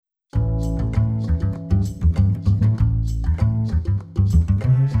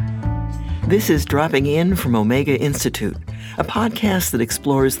This is Dropping In from Omega Institute, a podcast that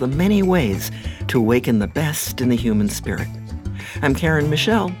explores the many ways to awaken the best in the human spirit. I'm Karen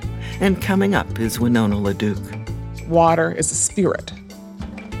Michelle, and coming up is Winona LaDuke. Water is a spirit.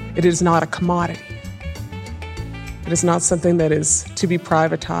 It is not a commodity. It is not something that is to be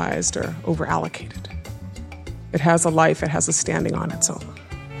privatized or over-allocated. It has a life, it has a standing on its own.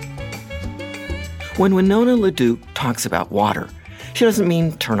 When Winona LaDuke talks about water, she doesn't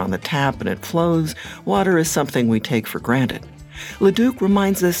mean turn on the tap and it flows. Water is something we take for granted. LaDuke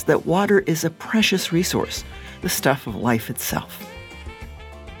reminds us that water is a precious resource, the stuff of life itself.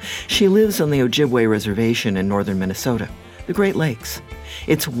 She lives on the Ojibwe Reservation in northern Minnesota, the Great Lakes.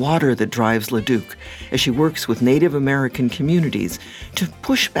 It's water that drives LaDuke as she works with Native American communities to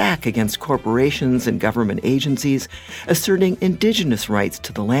push back against corporations and government agencies, asserting indigenous rights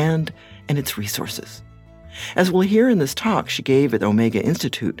to the land and its resources. As we'll hear in this talk she gave at Omega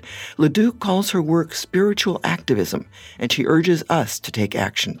Institute, LaDuke calls her work spiritual activism, and she urges us to take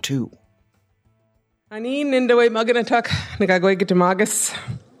action too. Ani nindawe maganatak nagagaway kitamagas.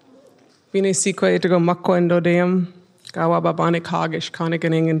 Binisikwe to go makko endodeum. Gawa babane kagish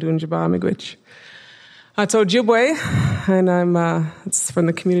kaniganing and dunjaba migwich. That's Ojibwe, and it's from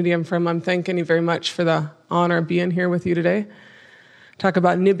the community I'm from. I'm thanking you very much for the honor of being here with you today. Talk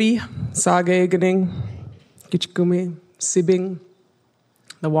about Nibi, Sage Ganing, Gichgumi, Sibing,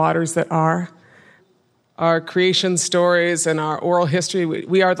 the waters that are. Our creation stories and our oral history,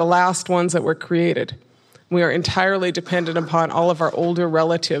 we are the last ones that were created. We are entirely dependent upon all of our older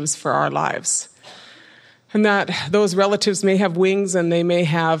relatives for our lives. And that those relatives may have wings and they may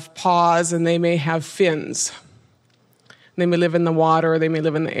have paws and they may have fins. They may live in the water or they may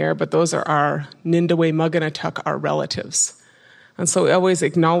live in the air, but those are our Nindawe Muganatuk, our relatives. And so we always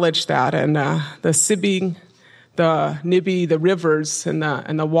acknowledge that. And the Sibing, the Nibi, the rivers, and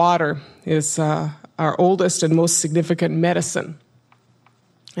the water is our oldest and most significant medicine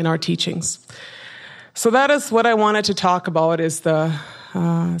in our teachings. So that is what I wanted to talk about, is the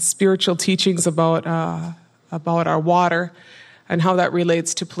spiritual teachings about our water and how that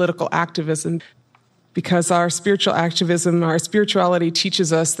relates to political activism. Because our spiritual activism, our spirituality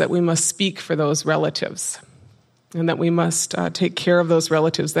teaches us that we must speak for those relatives and that we must take care of those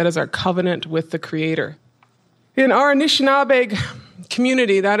relatives. That is our covenant with the Creator. In our Anishinaabe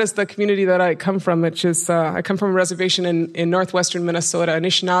community, that is the community that I come from, which is, I come from a reservation in northwestern Minnesota.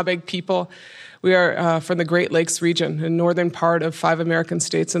 Anishinaabe people, we are from the Great Lakes region, the northern part of 5 American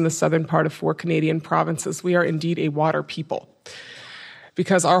states and the southern part of 4 Canadian provinces. We are indeed a water people.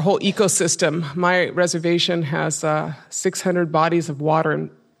 Because our whole ecosystem, my reservation has 600 bodies of water,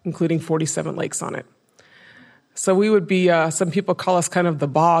 including 47 lakes on it. So we would be, some people call us kind of the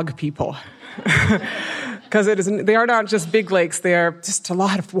bog people. Because they are not just big lakes, they are just a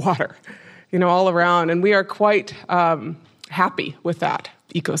lot of water, all around. And we are quite happy with that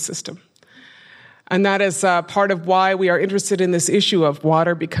ecosystem. And that is part of why we are interested in this issue of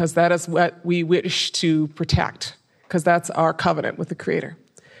water, because that is what we wish to protect, because that's our covenant with the Creator.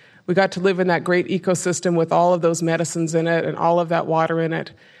 We got to live in that great ecosystem with all of those medicines in it and all of that water in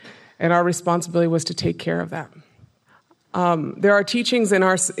it. And our responsibility was to take care of that. There are teachings in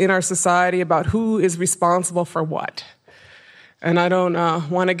our society about who is responsible for what. And I don't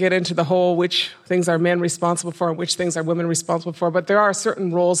want to get into the whole which things are men responsible for and which things are women responsible for, but there are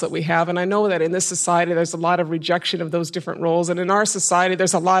certain roles that we have. And I know that in this society, there's a lot of rejection of those different roles. And in our society,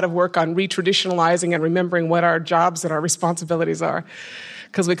 there's a lot of work on re-traditionalizing and remembering what our jobs and our responsibilities are.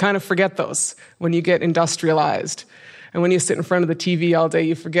 Because we kind of forget those when you get industrialized. And when you sit in front of the TV all day,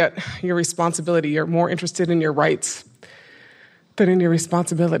 you forget your responsibility. You're more interested in your rights than in your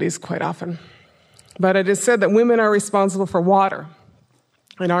responsibilities quite often. But it is said that women are responsible for water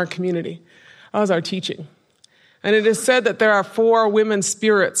in our community. That was our teaching. And it is said that there are 4 women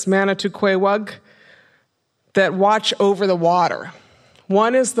spirits, Manitukwewug, that watch over the water.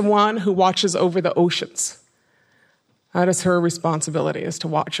 One is the one who watches over the oceans. That is her responsibility, is to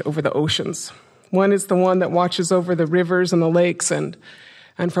watch over the oceans. One is the one that watches over the rivers and the lakes, and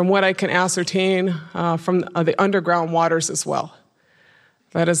from what I can ascertain, from the underground waters as well.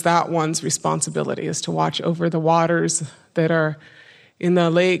 That is that one's responsibility, is to watch over the waters that are in the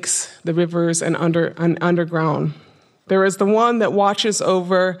lakes, the rivers, and underground. There is the one that watches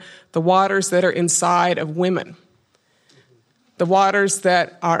over the waters that are inside of women, the waters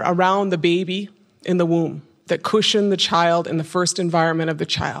that are around the baby in the womb, that cushion the child in the first environment of the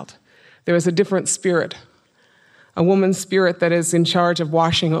child. There is a different spirit, a woman's spirit that is in charge of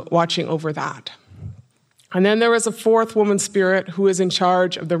watching over that. And then there is a 4th woman spirit who is in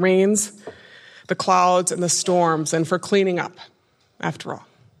charge of the rains, the clouds, and the storms, and for cleaning up, after all.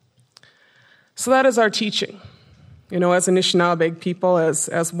 So that is our teaching, as Anishinaabe people,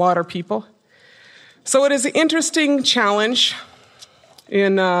 as water people. So it is an interesting challenge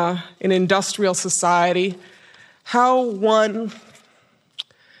in an industrial society how one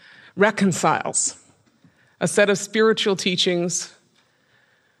reconciles a set of spiritual teachings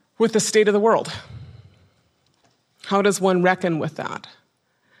with the state of the world. How does one reckon with that?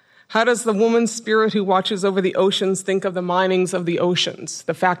 How does the woman spirit who watches over the oceans think of the minings of the oceans,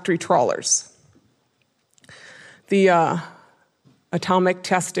 the factory trawlers, the atomic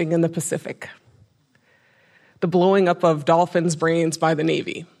testing in the Pacific, the blowing up of dolphins' brains by the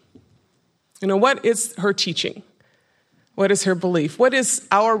Navy? What is her teaching? What is her belief? What is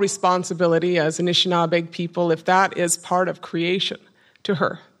our responsibility as Anishinaabe people if that is part of creation to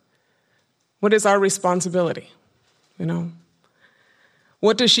her? What is our responsibility?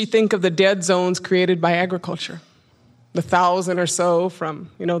 What does she think of the dead zones created by agriculture? The 1,000 or so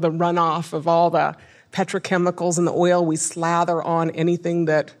from, the runoff of all the petrochemicals and the oil we slather on anything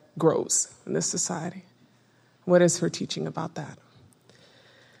that grows in this society. What is her teaching about that?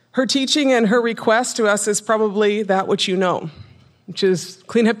 Her teaching and her request to us is probably that which you know, which is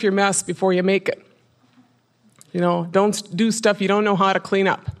clean up your mess before you make it. Don't do stuff you don't know how to clean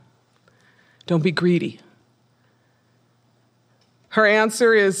up. Don't be greedy. Her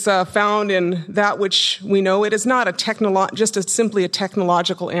answer is found in that which we know. It is not simply a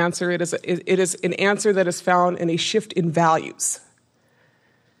technological answer. It is an answer that is found in a shift in values,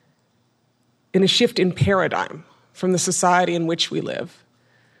 in a shift in paradigm from the society in which we live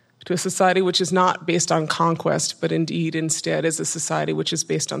to a society which is not based on conquest, but instead is a society which is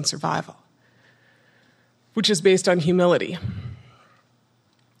based on survival, which is based on humility.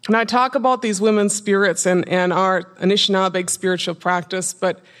 And I talk about these women's spirits and our Anishinaabe spiritual practice,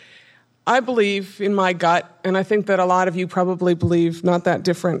 but I believe in my gut, and I think that a lot of you probably believe not that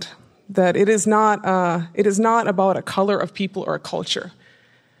different, that it is not about a color of people or a culture.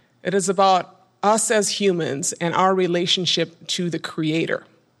 It is about us as humans and our relationship to the Creator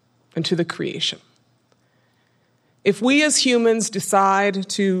and to the creation. If we as humans decide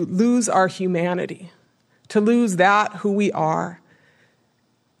to lose our humanity, to lose that who we are,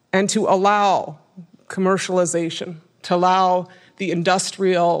 and to allow commercialization, to allow the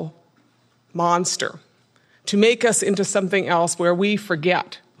industrial monster to make us into something else where we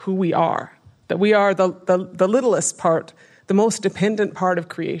forget who we are, that we are the littlest part, the most dependent part of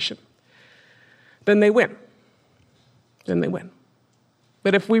creation, then they win.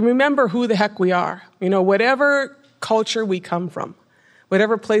 But if we remember who the heck we are, whatever culture we come from,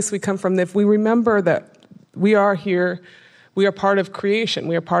 whatever place we come from, if we remember that we are here, we are part of creation,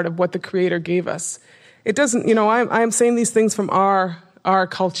 we are part of what the Creator gave us. It doesn't, I'm saying these things from our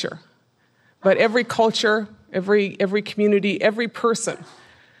culture, but every culture, every community, every person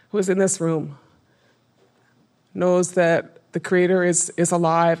who is in this room knows that the Creator is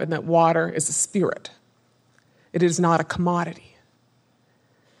alive and that water is a spirit. It is not a commodity.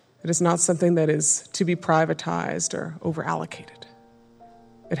 It is not something that is to be privatized or over-allocated.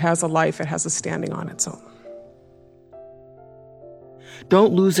 It has a life, it has a standing on its own.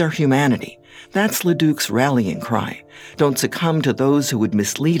 Don't lose our humanity. That's Leduc's rallying cry. Don't succumb to those who would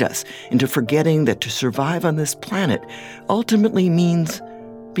mislead us into forgetting that to survive on this planet ultimately means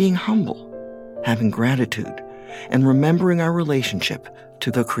being humble, having gratitude, and remembering our relationship to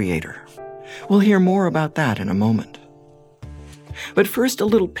the Creator. We'll hear more about that in a moment. But first, a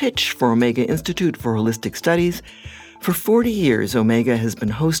little pitch for Omega Institute for Holistic Studies. For 40 years, Omega has been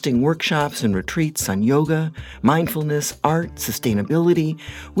hosting workshops and retreats on yoga, mindfulness, art, sustainability,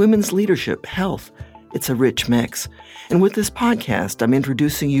 women's leadership, health. It's a rich mix. And with this podcast, I'm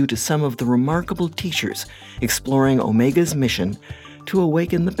introducing you to some of the remarkable teachers exploring Omega's mission to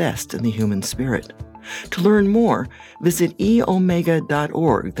awaken the best in the human spirit. To learn more, visit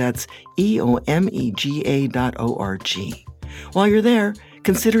eomega.org. That's eomega.org. While you're there,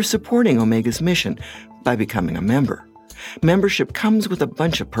 consider supporting Omega's mission by becoming a member. Membership comes with a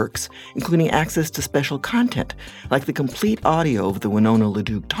bunch of perks, including access to special content, like the complete audio of the Winona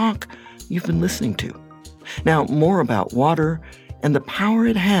Leduc talk you've been listening to. Now, more about water and the power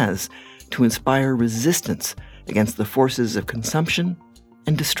it has to inspire resistance against the forces of consumption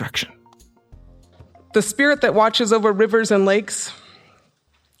and destruction. The spirit that watches over rivers and lakes,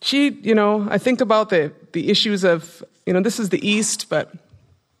 I think about the issues of, this is the East, but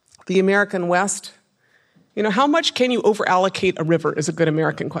the American West. How much can you over-allocate a river is a good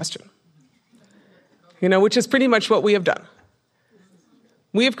American question. Which is pretty much what we have done.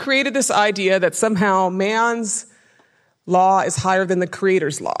 We have created this idea that somehow man's law is higher than the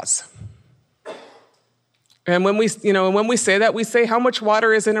Creator's laws. And when we say that, we say how much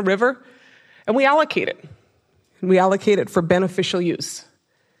water is in a river, And we allocate it. And we allocate it for beneficial use.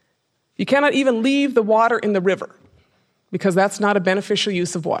 You cannot even leave the water in the river because that's not a beneficial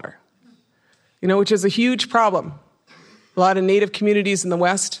use of water, which is a huge problem. A lot of Native communities in the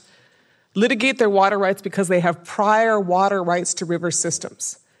West litigate their water rights because they have prior water rights to river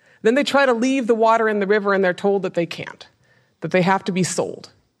systems. Then they try to leave the water in the river and they're told that they can't, that they have to be sold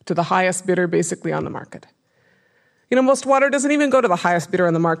to the highest bidder basically on the market. Most water doesn't even go to the highest bidder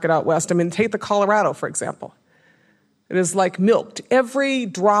on the market out west. Take the Colorado, for example. It is like milked, every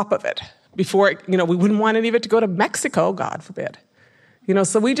drop of it, before, we wouldn't want any of it to go to Mexico, God forbid.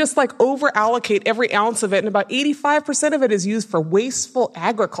 So we just over-allocate every ounce of it, and about 85% of it is used for wasteful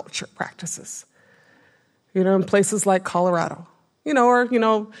agriculture practices, in places like Colorado,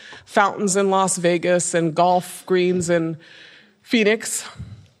 or, fountains in Las Vegas and golf greens in Phoenix.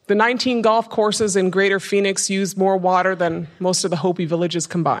 The 19 golf courses in Greater Phoenix use more water than most of the Hopi villages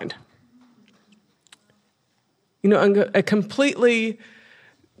combined. A completely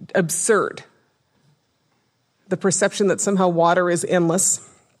absurd, the perception that somehow water is endless,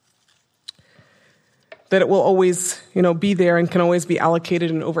 that it will always, be there and can always be allocated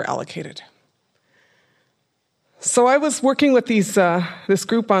and over-allocated. So I was working with this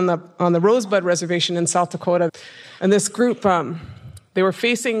group on the Rosebud Reservation in South Dakota, and this group, they were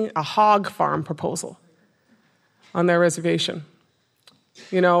facing a hog farm proposal on their reservation.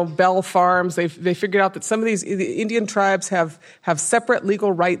 Bell Farms, they figured out that some of the Indian tribes have separate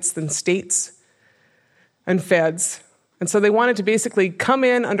legal rights than states and feds. And so they wanted to basically come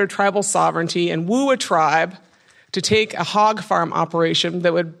in under tribal sovereignty and woo a tribe to take a hog farm operation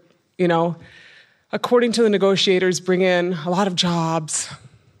that would, according to the negotiators, bring in a lot of jobs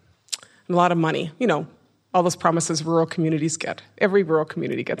and a lot of money. All those promises rural communities get. Every rural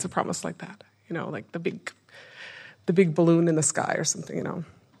community gets a promise like that, like the big balloon in the sky or something,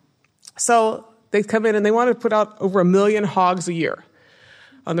 So they come in and they want to put out over 1 million hogs a year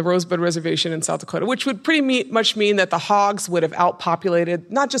on the Rosebud Reservation in South Dakota, which would pretty much mean that the hogs would have outpopulated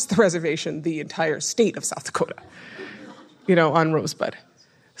not just the reservation, the entire state of South Dakota, on Rosebud.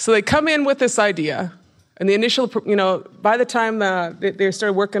 So they come in with this idea, and the initial, by the time they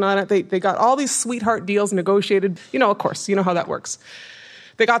started working on it, they got all these sweetheart deals negotiated. Of course, you know how that works.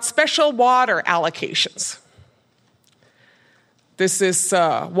 They got special water allocations. This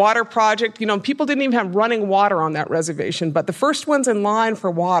water project, people didn't even have running water on that reservation, but the first ones in line for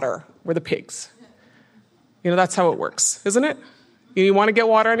water were the pigs. That's how it works, isn't it? You want to get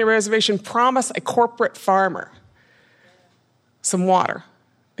water on your reservation, promise a corporate farmer some water.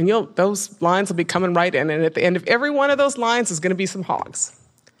 And those lines will be coming right in, and at the end of every one of those lines is going to be some hogs.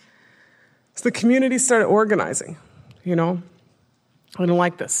 So the community started organizing, I didn't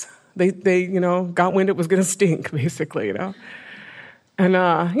like this. They got wind it was going to stink, basically, And,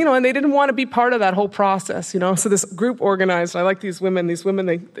 and they didn't want to be part of that whole process, So this group organized, I like these women,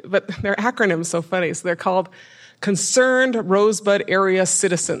 but their acronym's so funny. So they're called Concerned Rosebud Area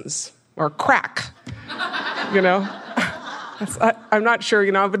Citizens, or CRAC, I'm not sure,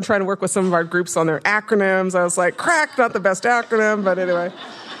 I've been trying to work with some of our groups on their acronyms. I was like, CRAC, not the best acronym, but anyway.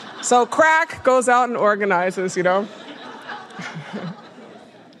 So CRAC goes out and organizes,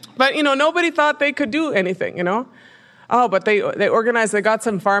 But, nobody thought they could do anything, Oh, but they organized, they got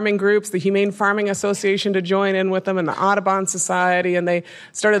some farming groups, the Humane Farming Association to join in with them, and the Audubon Society, and they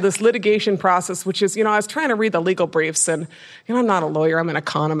started this litigation process, which is, I was trying to read the legal briefs, and, I'm not a lawyer, I'm an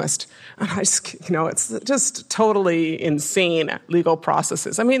economist. And I just, it's just totally insane legal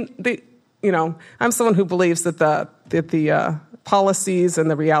processes. I'm someone who believes that the policies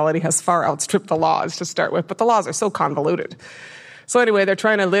and the reality has far outstripped the laws to start with, but the laws are so convoluted. So anyway, they're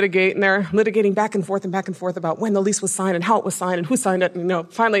trying to litigate, and they're litigating back and forth about when the lease was signed and how it was signed and who signed it.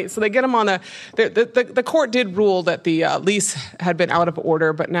 And, finally, so they get them on the court did rule that the lease had been out of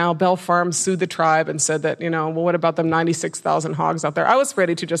order, but now Bell Farms sued the tribe and said that, well, what about them 96,000 hogs out there? I was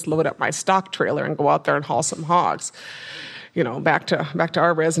ready to just load up my stock trailer and go out there and haul some hogs, back to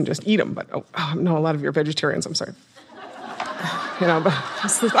our res and just eat them. But, no, a lot of you are vegetarians, I'm sorry. But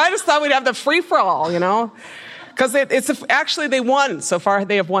I just thought we'd have the free-for-all, Because actually they won. So far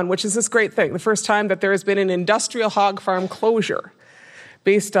they have won, which is this great thing. The first time that there has been an industrial hog farm closure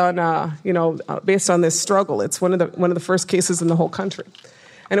based on this struggle. It's one of the first cases in the whole country.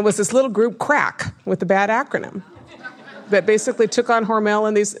 And it was this little group, CRAC, with the bad acronym, that basically took on Hormel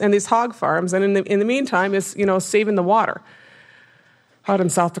and these hog farms, and in the meantime is saving the water out in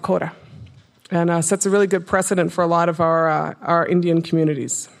South Dakota, and sets a really good precedent for a lot of our Indian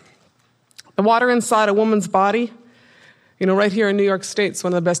communities. The water inside a woman's body, right here in New York State, is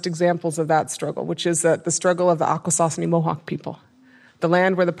one of the best examples of that struggle, which is the struggle of the Akwesasne Mohawk people. the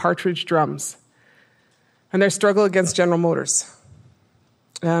land where the partridge drums, and their struggle against General Motors,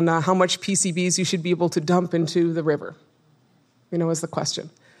 and how much PCBs you should be able to dump into the river, is the question.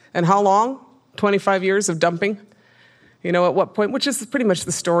 And how long? 25 years of dumping? At what point? Which is pretty much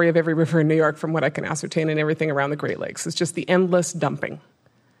the story of every river in New York from what I can ascertain, and everything around the Great Lakes. It's just the endless dumping,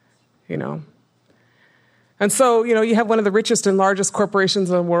 And so, you have one of the richest and largest corporations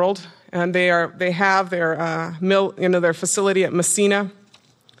in the world, and they have their mill, their facility at Messina,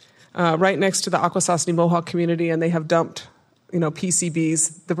 right next to the Akwesasne Mohawk community, and they have dumped,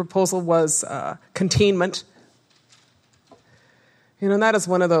 PCBs. The proposal was containment. And that is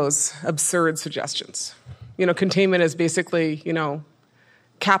one of those absurd suggestions. Containment is basically,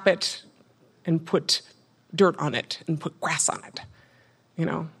 cap it and put dirt on it and put grass on it. It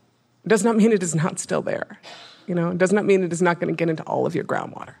does not mean it is not still there. It does not mean it is not going to get into all of your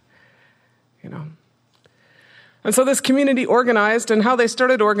groundwater. And so this community organized, and how they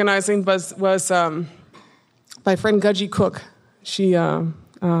started organizing was my friend Gudgie Cook. She a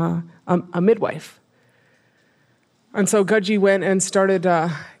midwife. And so Gudgie went and started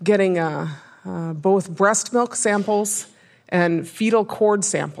getting both breast milk samples and fetal cord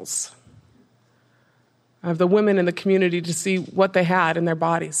samples of the women in the community to see what they had in their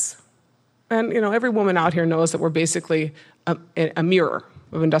bodies. And, every woman out here knows that we're basically a mirror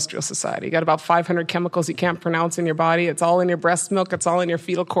of industrial society. You got about 500 chemicals you can't pronounce in your body. It's all in your breast milk. It's all in your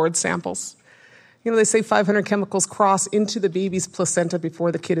fetal cord samples. They say 500 chemicals cross into the baby's placenta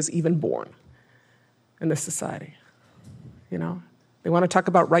before the kid is even born in this society. They want to talk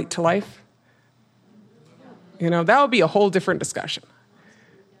about right to life. That would be a whole different discussion.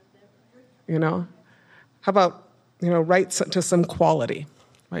 How about, rights to some quality,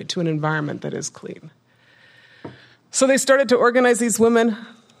 right, to an environment that is clean. So they started to organize these women,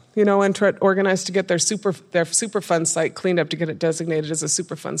 and try to organize to get their Superfund site cleaned up, to get it designated as a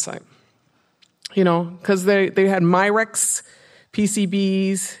Superfund site. Because they had Myrex,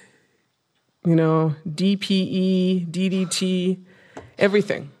 PCBs, DPE, DDT,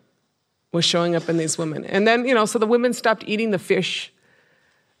 everything was showing up in these women. And then, so the women stopped eating the fish.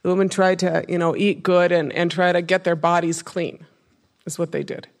 The women tried to, eat good and try to get their bodies clean, is what they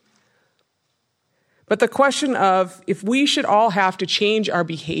did. But the question of if we should all have to change our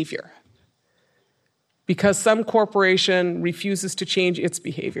behavior because some corporation refuses to change its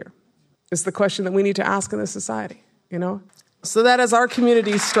behavior is the question that we need to ask in this society, So that is our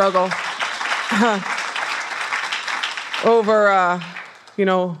community's struggle over,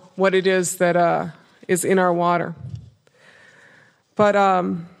 what it is that is in our water. But,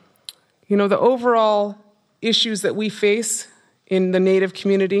 the overall issues that we face in the Native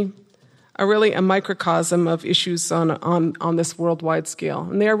community are really a microcosm of issues on this worldwide scale.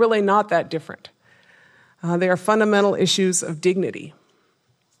 And they are really not that different. They are fundamental issues of dignity.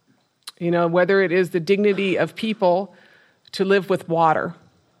 Whether it is the dignity of people to live with water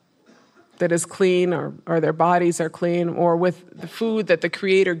that is clean, or their bodies are clean, or with the food that the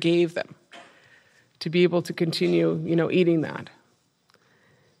Creator gave them to be able to continue, eating that.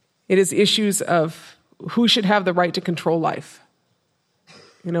 It is issues of who should have the right to control life.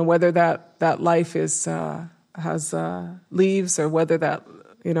 Whether that life has leaves, or whether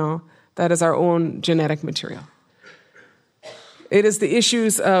that is our own genetic material. It is the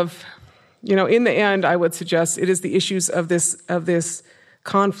issues of, in the end, I would suggest it is the issues of this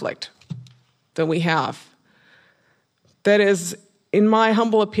conflict that we have. That is, in my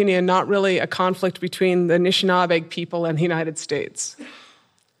humble opinion, not really a conflict between the Anishinaabe people and the United States,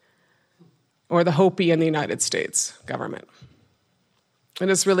 or the Hopi and the United States government. It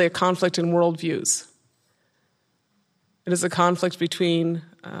is really a conflict in worldviews. It is a conflict between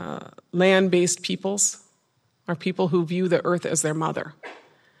land-based peoples, or people who view the earth as their mother,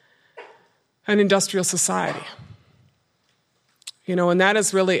 and industrial society. And that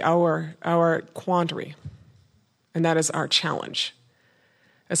is really our quandary, and that is our challenge,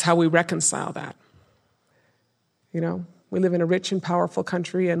 is how we reconcile that. We live in a rich and powerful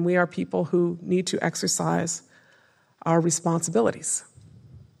country, and we are people who need to exercise our responsibilities,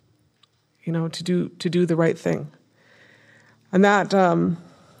 to do the right thing. And that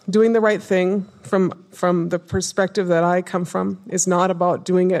doing the right thing from the perspective that I come from is not about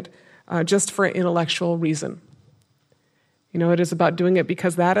doing it just for an intellectual reason. It is about doing it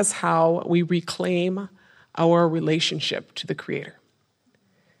because that is how we reclaim our relationship to the Creator.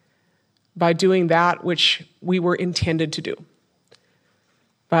 By doing that which we were intended to do.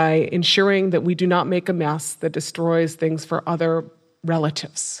 By ensuring that we do not make a mess that destroys things for other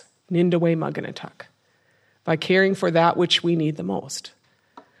relatives. Nindawe Muganatuk. By caring for that which we need the most,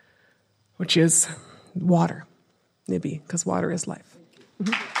 which is water. Nibi, because water is life.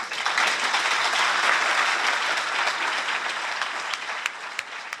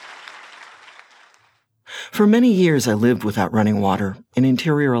 For many years, I lived without running water in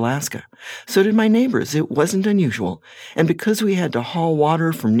interior Alaska. So did my neighbors. It wasn't unusual. And because we had to haul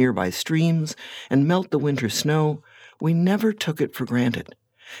water from nearby streams and melt the winter snow, we never took it for granted.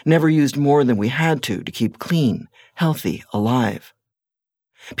 Never used more than we had to keep clean, healthy, alive.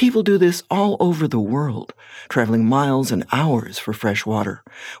 People do this all over the world, traveling miles and hours for fresh water,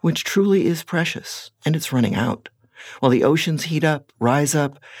 which truly is precious, and it's running out, while the oceans heat up, rise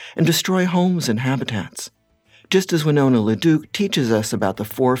up, and destroy homes and habitats. Just as Winona LaDuke teaches us about the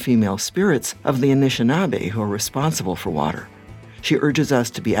 4 female spirits of the Anishinaabe who are responsible for water, she urges us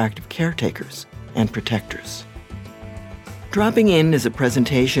to be active caretakers and protectors. Dropping In is a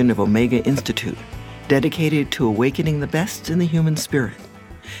presentation of Omega Institute, dedicated to awakening the best in the human spirit.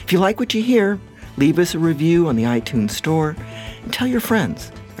 If you like what you hear, leave us a review on the iTunes Store and tell your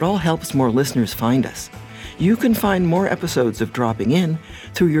friends. It all helps more listeners find us. You can find more episodes of Dropping In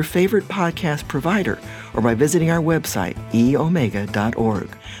through your favorite podcast provider or by visiting our website, eomega.org.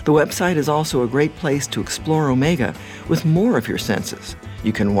 The website is also a great place to explore Omega with more of your senses.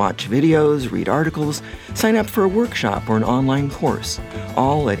 You can watch videos, read articles, sign up for a workshop or an online course,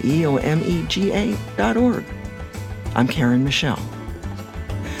 all at eomega.org. I'm Karen Michelle.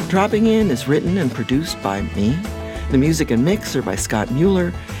 Dropping In is written and produced by me. The music and mix are by Scott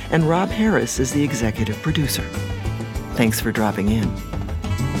Mueller, and Rob Harris is the executive producer. Thanks for dropping in.